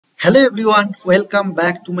Hello everyone, welcome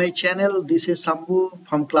back to my channel. This is Sambhu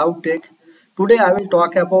from Cloud Tech. Today I will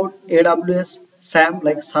talk about AWS SAM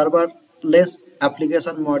like serverless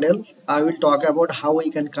application model. I will talk about how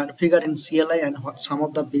we can configure in CLI and some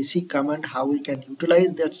of the basic command how we can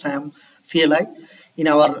utilize that SAM CLI in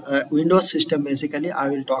our Windows system. Basically, I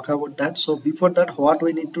will talk about that. So before that, what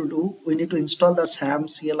we need to do, we need to install the SAM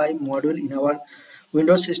CLI module in our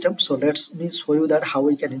Windows system. So let me show you that how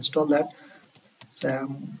we can install that.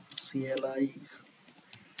 SAM CLI.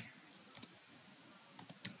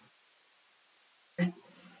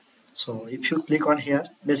 So if you click on here,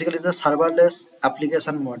 basically it's a serverless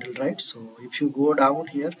application model, right? So if you go down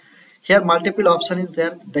here, multiple option is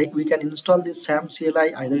there that we can install this SAM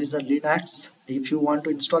CLI either is a Linux. If you want to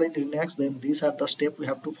install it in Linux, then these are the steps we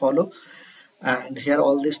have to follow. And here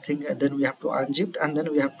all this thing, and then we have to unzip and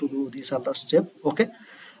then we have to do these other step. Okay.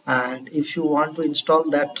 And if you want to install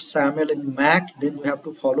that SAML in Mac, then we have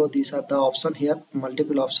to follow these are the option here.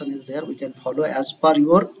 Multiple option is there. We can follow as per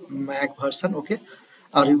your Mac version. Okay,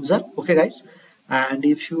 our user. Okay, guys. And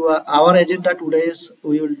if you our agenda today is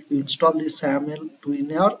we will install this SAML to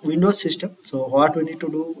in our Windows system. So what we need to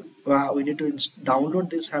do, we need to download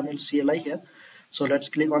this SAML CLI here. So let's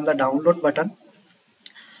click on the download button.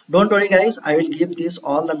 Don't worry guys, I will give this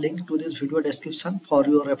all the link to this video description for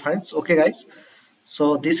your reference. Okay guys,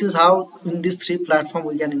 so this is how in these three platform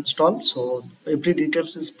we can install. So every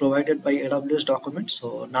details is provided by AWS document.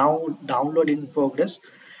 So now download in progress,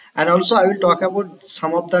 and also I will talk about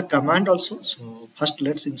some of the command also. So first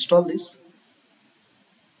let's install this.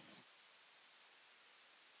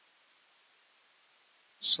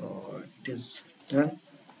 So it is done.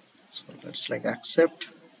 So let's like accept,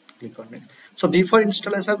 click on next. So before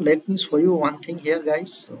installation, let me show you one thing here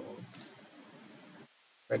guys. So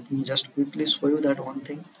let me just quickly show you that one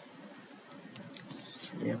thing.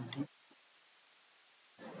 CMD.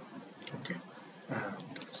 Okay,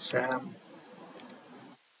 and SAM.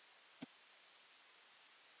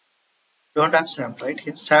 Don't have SAM right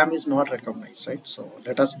here. SAM is not recognized, right? So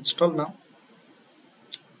let us install now.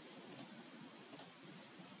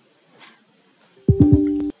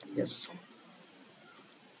 Yes.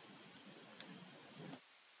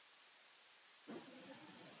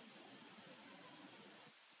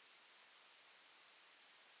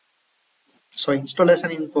 So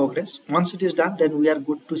installation in progress. Once it is done, then we are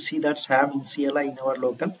good to see that SAM in CLI in our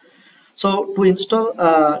local. So to install,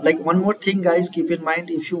 like one more thing guys, keep in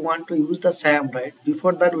mind if you want to use the SAM, right?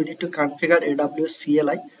 Before that, we need to configure AWS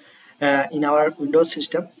CLI in our Windows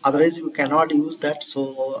system. Otherwise, you cannot use that.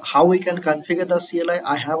 So how we can configure the CLI,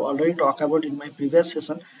 I have already talked about in my previous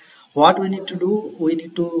session. What we need to do, we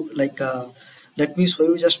need to like, let me show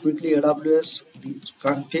you just quickly AWS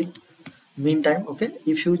config. Meantime, okay,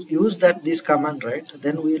 if you use that this command, right,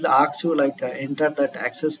 then we will ask you like enter that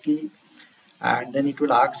access key, and then it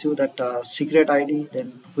will ask you that secret ID,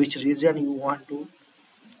 then which region you want to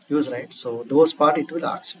use, right? So those part it will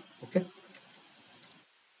ask you. Okay,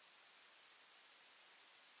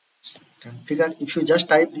 configure. If you just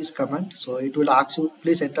type this command, so it will ask you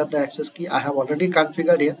please enter the access key. I have already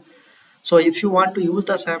configured here. So if you want to use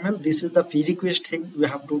the SAML, this is the prerequisite thing we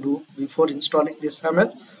have to do before installing this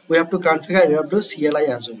SAML. We have to configure AWS CLI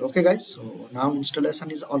as well. Okay guys, so now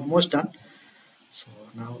installation is almost done. So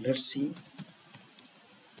now let's see.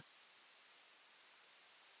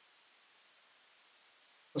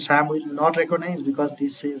 SAM will not recognize because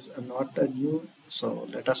this is not a new. So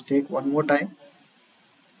let us take one more time.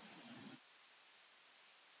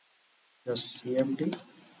 Just CMD.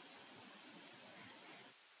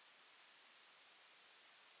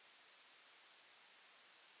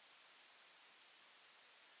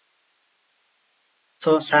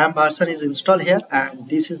 So SAM version is installed here, and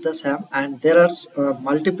this is the SAM, and there are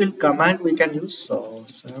multiple command we can use. So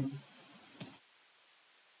SAM.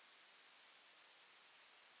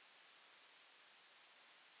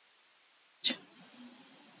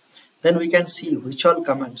 Then we can see which all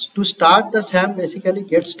commands. To start the SAM, basically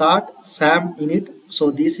get start SAM init. So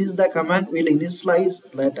this is the command will initialize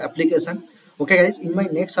that application. Okay guys, in my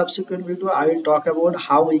next subsequent video, I will talk about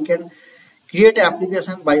how we can create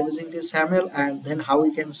application by using this SAML, and then how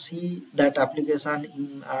we can see that application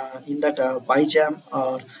in that PyCharm,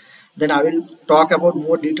 or then I will talk about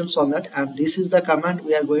more details on that. And this is the command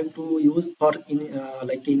we are going to use for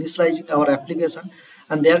like initializing our application,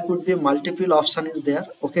 and there could be multiple option is there.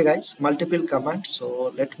 Okay guys, multiple command.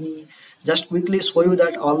 So let me just quickly show you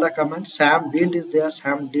that all the commands. SAM build is there,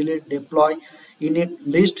 SAM delete, deploy, init,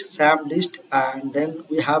 list, SAM list, and then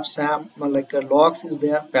we have SAM like logs is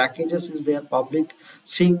there, packages is there, public,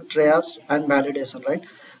 sync, trials, and validation, right?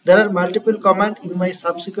 There are multiple command. In my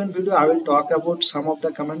subsequent video I will talk about some of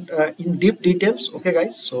the command in deep details. Okay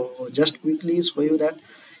guys, so just quickly show you that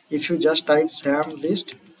if you just type sam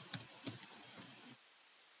list,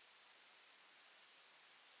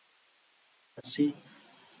 see,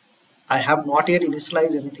 I have not yet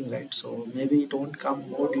initialized anything, right? So maybe it won't come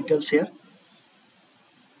more details here.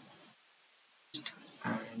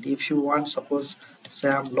 And if you want, suppose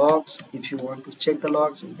sam logs, if you want to check the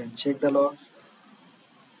logs, you can check the logs.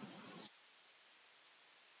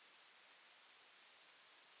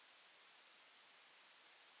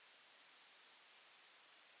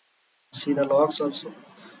 See the logs also.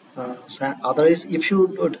 Otherwise, if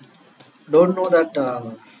you don't know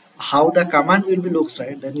that how the command will be looks,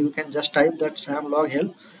 right, then you can just type that sam log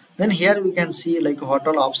help. Then here we can see like what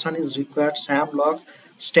all option is required: sam log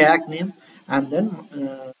stack name, and then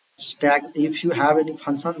stack, if you have any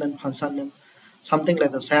function, then function name, something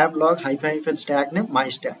like the sam log hyphen hyphen stack name my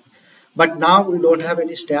stack. But now we don't have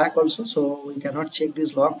any stack also, so we cannot check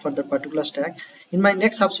this log for the particular stack. In my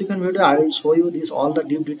next subsequent video I will show you this all the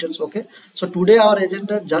deep details. Okay, so today our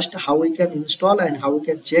agenda just how we can install and how we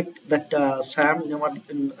can check that sam in our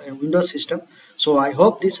Windows system. So I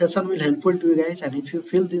hope this session will helpful to you guys, and if you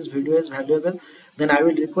feel this video is valuable, then I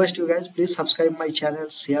will request you guys, please subscribe my channel,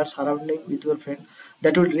 share surrounding with your friend.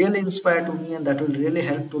 That will really inspire to me and that will really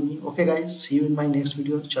help to me. Okay guys, see you in my next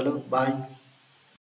video. Chalo, bye.